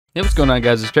Hey, what's going on,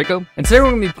 guys? It's Jaco, and today we're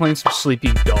going to be playing some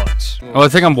Sleeping Dogs. Oh, I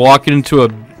think I'm walking into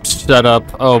a setup.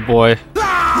 Oh, boy.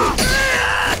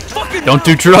 Don't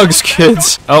do drugs,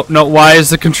 kids. Oh, no, why is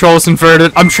the controls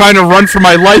inverted? I'm trying to run for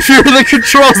my life here. The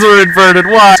controls are inverted.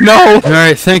 Why? No.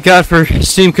 Alright, thank God for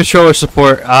Steam controller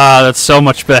support. Ah, that's so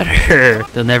much better.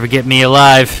 They'll never get me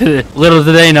alive. Little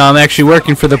do they know, I'm actually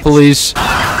working for the police.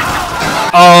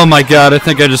 Oh my god, I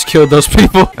think I just killed those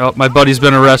people. Oh, my buddy's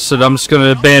been arrested. I'm just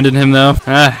gonna abandon him now.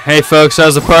 Hey folks,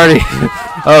 how's the party?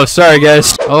 Oh, sorry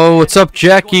guys. Oh, what's up,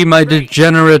 Jackie, my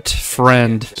degenerate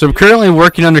friend? So I'm currently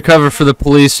working undercover for the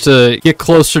police to get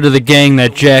closer to the gang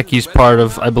that Jackie's part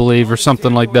of, I believe, or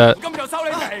something like that.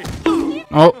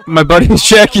 Oh, my buddy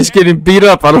Jackie's getting beat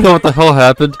up. I don't know what the hell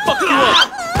happened.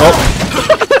 Oh.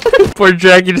 Poor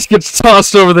Jackie just gets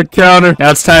tossed over the counter.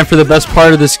 Now it's time for the best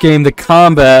part of this game, the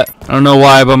combat. I don't know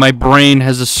why, but my brain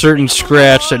has a certain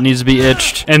scratch that needs to be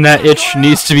itched. And that itch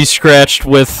needs to be scratched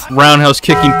with roundhouse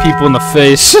kicking people in the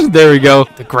face. There we go.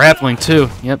 The grappling, too.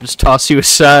 Yep, just toss you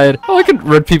aside. Oh, I can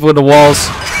rip people into walls.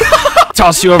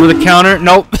 Toss you over the counter.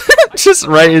 Nope. Just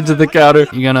right into the counter.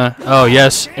 You're gonna... Oh,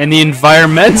 yes. And the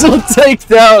environmental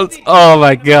takedowns. Oh,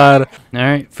 my God.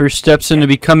 Alright, first steps into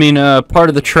becoming part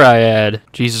of the triad.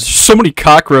 Jesus, there's so many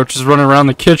cockroaches running around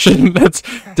the kitchen. That's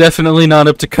definitely not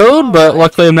up to code, but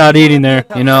luckily I'm not eating there.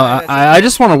 You know, I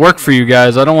just want to work for you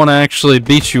guys. I don't want to actually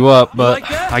beat you up, but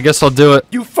I guess I'll do it.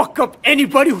 You fuck up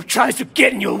anybody who tries to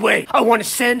get in your way. I want to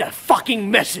send a fucking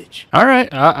message.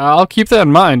 Alright, I'll keep that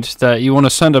in mind, that you want to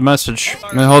send a message.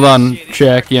 Now, hold on,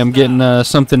 Jackie, I'm getting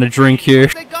something to drink here.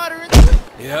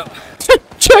 Yep.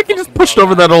 Jackie just pushed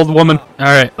over that old woman.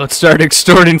 Alright, let's start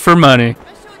extorting for money.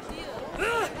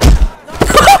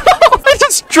 I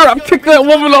just drop-kicked that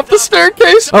woman off the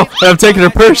staircase. Oh, I'm taking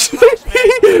her purse.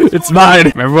 It's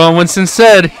mine. Remember what Winston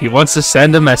said? He wants to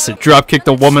send a message. Drop-kicked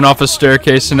a woman off a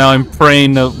staircase, and now I'm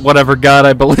praying to whatever god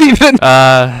I believe in.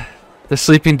 The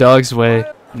Sleeping Dog's way.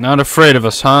 Not afraid of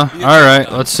us, huh?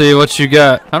 Alright, let's see what you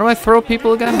got. How do I throw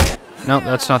people again? Nope,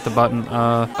 that's not the button.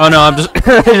 Oh no, I'm just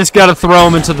I just gotta throw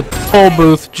him into the toll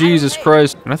booth. Jesus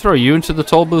Christ. Can I throw you into the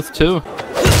toll booth too?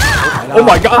 Oh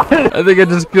my god! I think I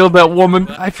just killed that woman.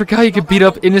 I forgot you could beat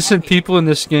up innocent people in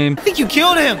this game. I think you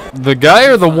killed him. The guy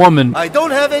or the woman? I don't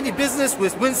have any business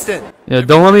with Winston. Yeah,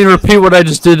 don't let me repeat what I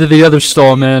just did to the other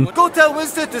stall, man. Go tell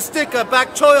Winston to stick a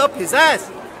back choy up his ass.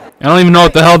 I don't even know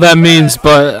what the hell that means,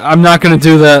 but I'm not gonna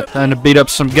do that. Trying to beat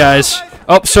up some guys.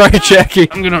 Oh, sorry, Jackie.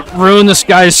 I'm gonna ruin this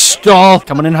guy's stall.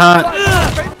 Coming in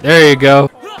hot. There you go.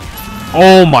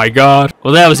 Oh my god.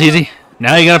 Well, that was easy.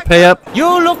 Now you gotta pay up.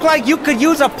 You look like you could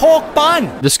use a pork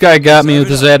bun. This guy got me with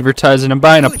his advertising. I'm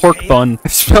buying a pork bun. I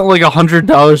spent like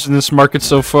 $100 in this market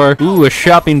so far. Ooh, a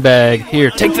shopping bag. Here,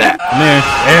 take that. Come here.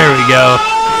 There we go.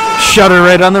 Shut her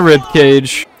right on the rib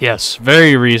cage. Yes,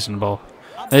 very reasonable.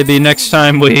 Maybe next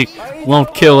time we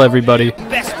won't kill everybody.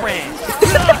 Best friends.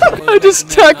 I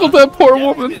just tackled that poor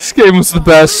woman. This game was the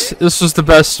best. This was the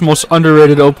best, most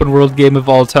underrated open world game of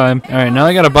all time. Alright, now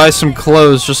I gotta buy some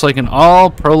clothes, just like in all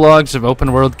prologues of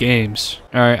open world games.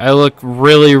 Alright, I look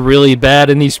really, really bad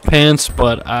in these pants,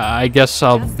 but I guess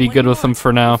I'll be good with them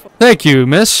for now. Thank you,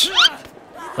 miss.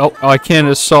 Oh, I can't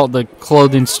assault the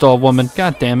clothing stall woman.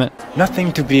 God damn it.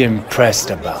 Nothing to be impressed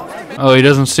about. Oh, he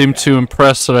doesn't seem too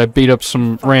impressed that I beat up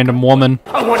some random woman.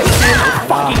 I want to send a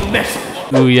fucking message.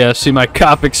 Ooh, yeah, see, my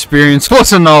cop experience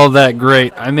wasn't all that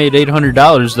great. I made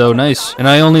 $800, though, nice. And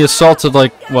I only assaulted,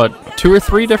 like, what, 2 or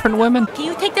 3 different women? Can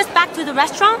you take this back to the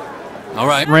restaurant?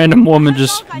 Alright. Random woman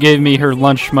just gave me her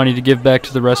lunch money to give back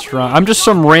to the restaurant. I'm just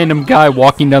some random guy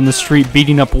walking down the street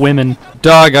beating up women.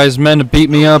 Dog eyes men to beat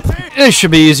me up. It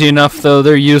should be easy enough, though.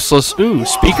 They're useless. Ooh,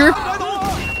 speaker?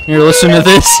 Here, listen to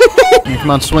this. Come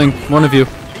on, swing. One of you.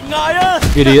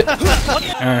 Idiot.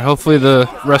 Alright, hopefully the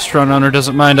restaurant owner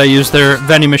doesn't mind I use their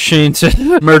vending machine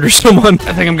to murder someone.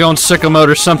 I think I'm going sicko mode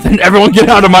or something. Everyone get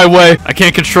out of my way. I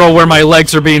can't control where my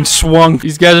legs are being swung.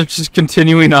 These guys are just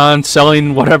continuing on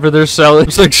selling whatever they're selling.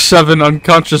 There's like 7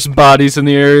 unconscious bodies in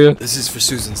the area. This is for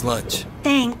Susan's lunch.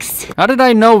 Thanks. How did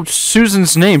I know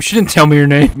Susan's name? She didn't tell me her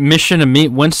name. Mission to meet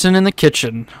Winston in the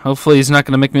kitchen. Hopefully he's not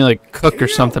going to make me like cook or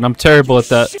something. I'm terrible at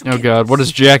that. Oh god, what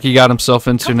has Jackie got himself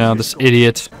into now, this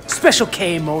idiot? Special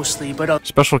K mostly, but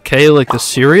Special K like the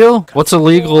cereal? What's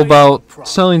illegal about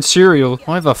selling cereal?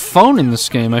 Oh, I have a phone in this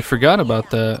game. I forgot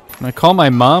about that. Can I call my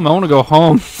mom? I want to go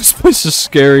home. This place is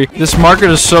scary. This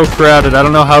market is so crowded. I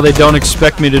don't know how they don't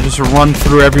expect me to just run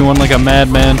through everyone like a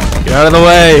madman. Get out of the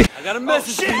way. I got a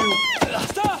message for you.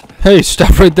 Hey,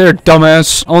 stop right there,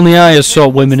 dumbass. Only I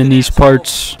assault women in these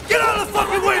parts. Get out of the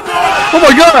fucking way, bro! Oh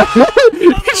my god!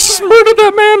 just murdered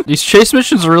that man. These chase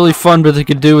missions are really fun, but they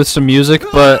could do with some music,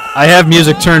 but I have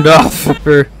music turned off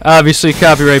for obviously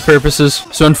copyright purposes.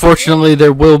 So unfortunately,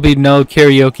 there will be no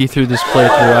karaoke through this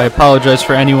playthrough. I apologize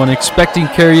for anyone expecting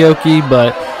karaoke,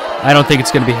 but I don't think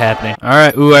it's going to be happening. All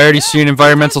right. Ooh, I already see an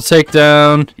environmental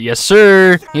takedown. Yes,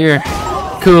 sir. Here.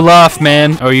 Cool off,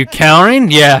 man. Oh, are you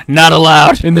countering? Yeah, not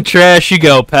allowed. In the trash you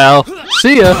go, pal.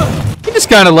 See ya. You just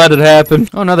kind of let it happen.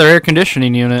 Oh, another air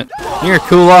conditioning unit. Here,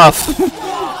 cool off.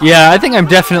 Yeah, I think I'm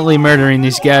definitely murdering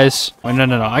these guys. Wait,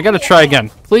 no. I gotta try again.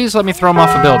 Please let me throw them off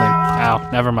a building.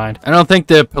 Ow, never mind. I don't think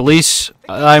the police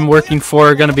I'm working for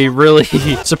are gonna be really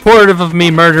supportive of me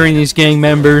murdering these gang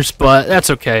members, but that's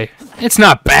okay. It's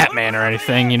not Batman or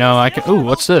anything, you know. I can. Ooh,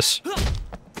 what's this?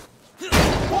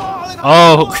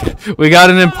 Oh, we got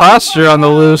an imposter on the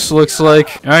loose, looks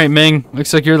like. All right, Ming.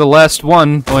 Looks like you're the last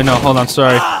one. Oh, wait, no, hold on,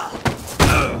 sorry.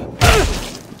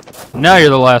 Now you're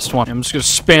the last one. I'm just gonna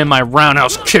spam my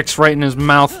roundhouse kicks right in his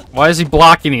mouth. Why is he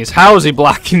blocking these? How is he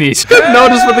blocking these?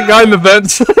 Notice with the guy in the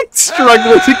vents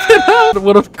struggling to get out.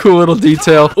 What a cool little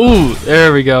detail. Ooh,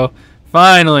 there we go.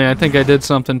 Finally, I think I did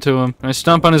something to him. Can I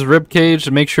stomp on his rib cage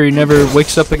to make sure he never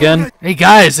wakes up again? Hey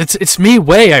guys, it's me,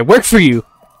 Wei. I work for you.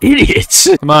 Idiots.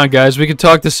 Come on, guys, we can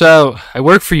talk this out. I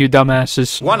work for you,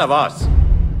 dumbasses. One of us.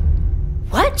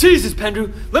 What? Jesus,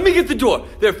 Pendrew, let me get the door.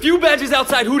 There are a few badges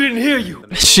outside who didn't hear you.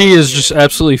 She is just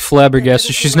absolutely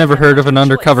flabbergasted. She's never heard of an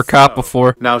undercover cop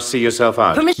before. Now see yourself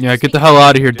out. Yeah, get the hell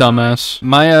out of here, dumbass.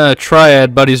 My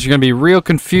triad buddies are gonna be real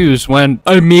confused when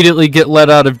I immediately get let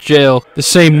out of jail. The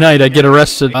same night I get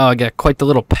arrested. Oh, I got quite the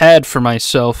little pad for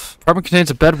myself. Apartment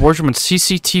contains a bed, wardrobe, and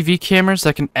CCTV cameras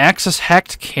that can access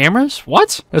hacked cameras?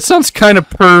 What? That sounds kind of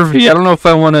pervy. I don't know if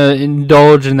I want to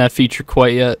indulge in that feature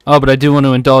quite yet. Oh, but I do want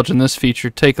to indulge in this feature.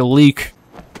 Take a leak.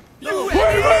 Wait.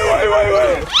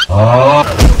 I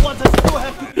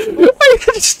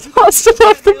just tossed it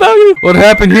off the balcony. What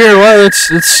happened here? Well,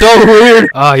 it's so weird.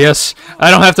 Ah, yes.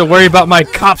 I don't have to worry about my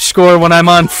cop score when I'm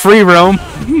on free roam.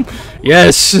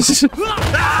 Yes.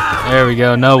 There we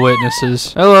go. No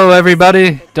witnesses. Hello,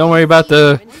 everybody. Don't worry about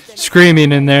the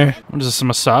screaming in there. What is this, a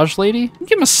massage lady? You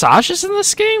get massages in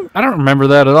this game? I don't remember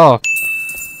that at all.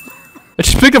 I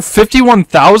just picked up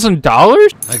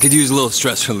 $51,000? I could use a little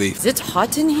stress relief. Is it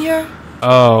hot in here?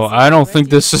 Oh, I don't think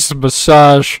this is a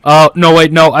massage. Oh, no,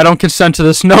 wait, no, I don't consent to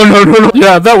this. No.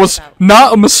 Yeah, that was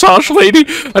not a massage lady.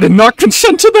 I did not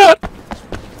consent to that.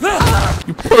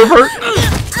 You pervert.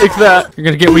 Take that. You're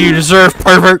gonna get what you deserve,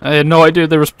 pervert. I had no idea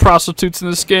there was prostitutes in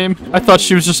this game. I thought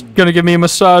she was just gonna give me a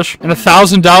massage. And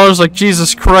 $1,000? Like,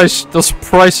 Jesus Christ, those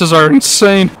prices are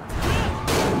insane.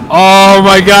 Oh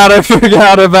my god, I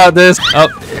forgot about this. Oh,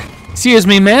 excuse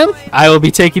me, ma'am. I will be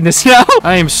taking this now.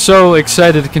 I am so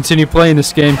excited to continue playing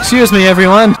this game. Excuse me,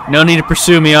 everyone. No need to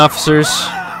pursue me, officers.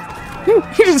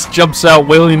 He just jumps out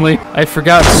willingly. I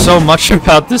forgot so much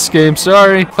about this game.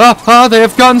 Sorry. Oh, they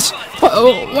have guns.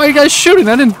 Why are you guys shooting?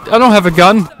 I don't have a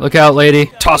gun. Look out, lady.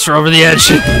 Toss her over the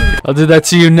edge. I'll do that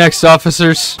to you next,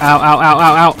 officers.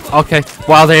 Ow. Okay.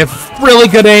 Wow, they have really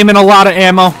good aim and a lot of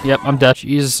ammo. Yep, I'm dead.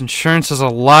 Jesus, insurance is a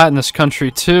lot in this country,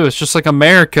 too. It's just like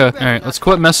America. All right, let's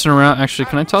quit messing around. Actually,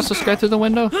 can I toss this guy through the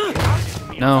window?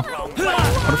 No.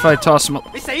 What if I toss him a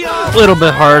little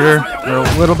bit harder? Or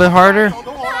a little bit harder?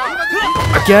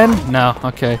 Again? No,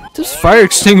 okay. These fire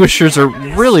extinguishers are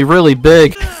really, really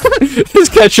big. This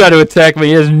guy tried to attack me.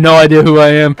 He has no idea who I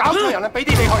am.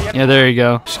 Yeah, there you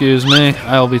go. Excuse me.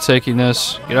 I'll be taking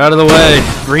this. Get out of the way.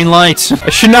 Green light. I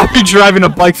should not be driving a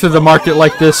bike through the market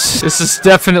like this. This is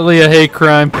definitely a hate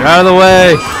crime. Get out of the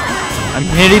way. I'm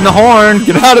hitting the horn.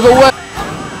 Get out of the way.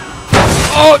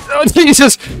 Oh,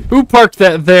 Jesus! Who parked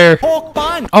that there? Pork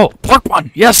bun! Oh, pork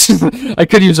bun! Yes! I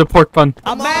could use a pork bun.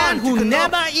 A man who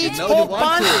never eats pork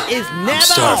bun is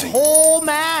never a whole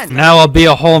man! Now I'll be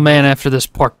a whole man after this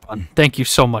pork bun. Thank you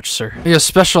so much, sir. We have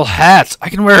special hats. I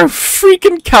can wear a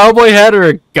freaking cowboy hat or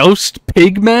a ghost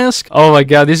pig mask. Oh my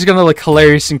god, these are gonna look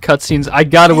hilarious in cutscenes. I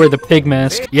gotta wear the pig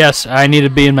mask. Yes, I need to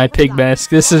be in my pig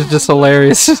mask. This is just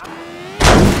hilarious.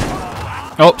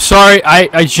 Oh, sorry,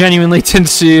 I genuinely didn't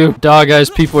see you. Dog eyes,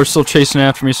 people are still chasing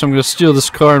after me, so I'm gonna steal this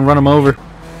car and run them over.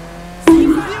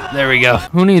 There we go.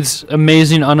 Who needs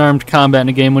amazing unarmed combat in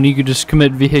a game when you could just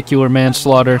commit vehicular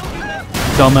manslaughter?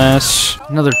 Dumbass.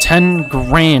 Another 10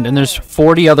 grand, and there's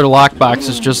 40 other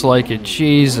lockboxes just like it.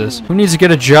 Jesus. Who needs to get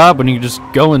a job when you can just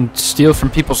go and steal from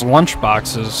people's lunch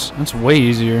boxes? That's way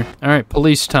easier. Alright,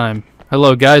 police time.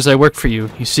 Hello, guys, I work for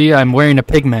you. You see, I'm wearing a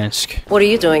pig mask. What are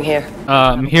you doing here?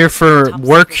 I'm here for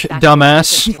work,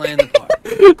 dumbass.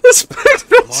 This pig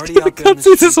mask is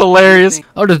This is hilarious.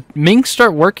 Oh, did Ming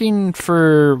start working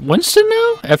for Winston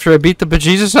now? After I beat the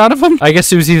bejesus out of him? I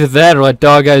guess it was either that or let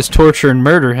Dog Eyes torture and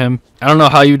murder him. I don't know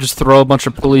how you just throw a bunch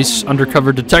of police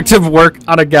undercover detective work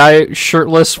on a guy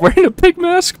shirtless wearing a pig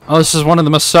mask. Oh, this is one of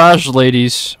the massage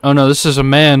ladies. Oh no, this is a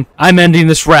man. I'm ending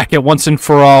this racket once and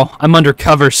for all. I'm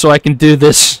undercover so I can do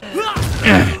this.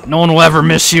 No one will ever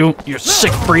miss you, you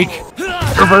sick freak.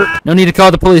 Pervert. No need to call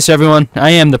the police, everyone.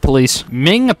 I am the police.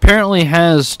 Ming apparently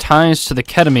has ties to the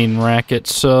ketamine racket,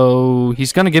 so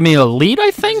he's gonna give me a lead,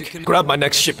 I think? Grab my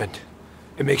next shipment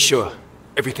and make sure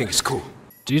everything is cool.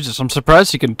 Jesus, I'm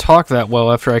surprised he can talk that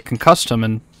well after I concussed him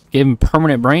and gave him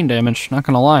permanent brain damage, not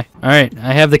gonna lie. Alright,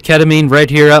 I have the ketamine right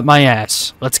here up my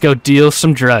ass. Let's go deal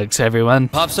some drugs, everyone.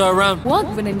 Pops are around. What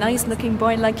would a nice-looking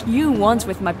boy like you want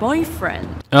with my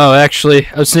boyfriend? Oh, actually,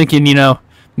 I was thinking, you know,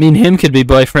 me and him could be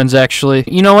boyfriends, actually.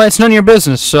 You know what? It's none of your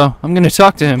business, so I'm gonna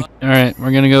talk to him. Alright,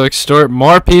 we're gonna go extort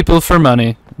more people for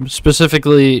money.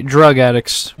 Specifically, drug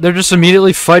addicts. They're just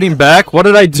immediately fighting back? What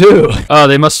did I do? Oh,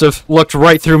 they must have looked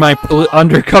right through my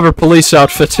undercover police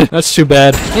outfit. That's too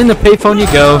bad. In the payphone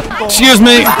you go. Excuse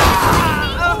me!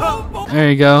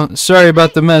 There you go. Sorry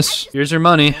about the mess. Here's your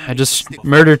money. I just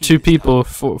murdered 2 people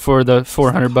for the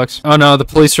 $400. Oh no, the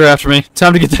police are after me.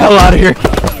 Time to get the hell out of here.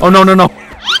 Oh no, no, no.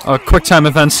 Oh, quick time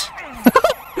events.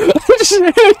 I just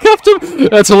handcuffed him.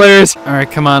 That's hilarious.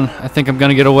 Alright, come on. I think I'm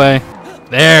gonna get away.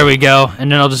 There we go. And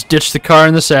then I'll just ditch the car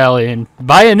in this alley and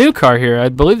buy a new car here. I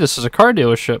believe this is a car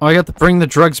dealership. Oh, I got to bring the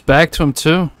drugs back to him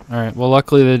too. Alright, well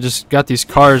luckily they just got these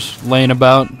cars laying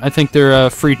about. I think they're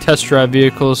free test drive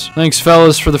vehicles. Thanks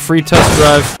fellas for the free test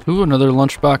drive. Ooh, another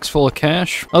lunchbox full of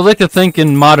cash. I'd like to think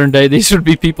in modern day these would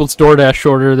be people's DoorDash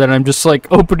order that I'm just like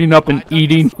opening up and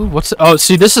eating. Ooh, what's oh,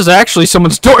 see, this is actually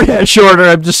someone's DoorDash order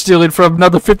I'm just stealing from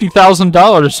another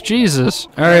 $50,000. Jesus.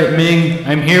 Alright, Ming,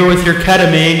 I'm here with your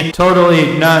ketamine.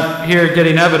 Totally not here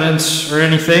getting evidence or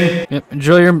anything. Yep,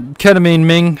 enjoy your ketamine,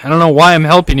 Ming. I don't know why I'm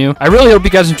helping you. I really hope you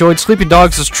guys enjoyed. Sleepy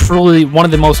Dogs is truly one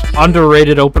of the most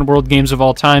underrated open world games of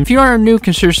all time. If you are new,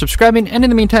 consider subscribing, and in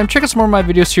the meantime, check out some more of my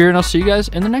videos here, and I'll see you guys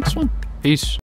in the next one. Peace.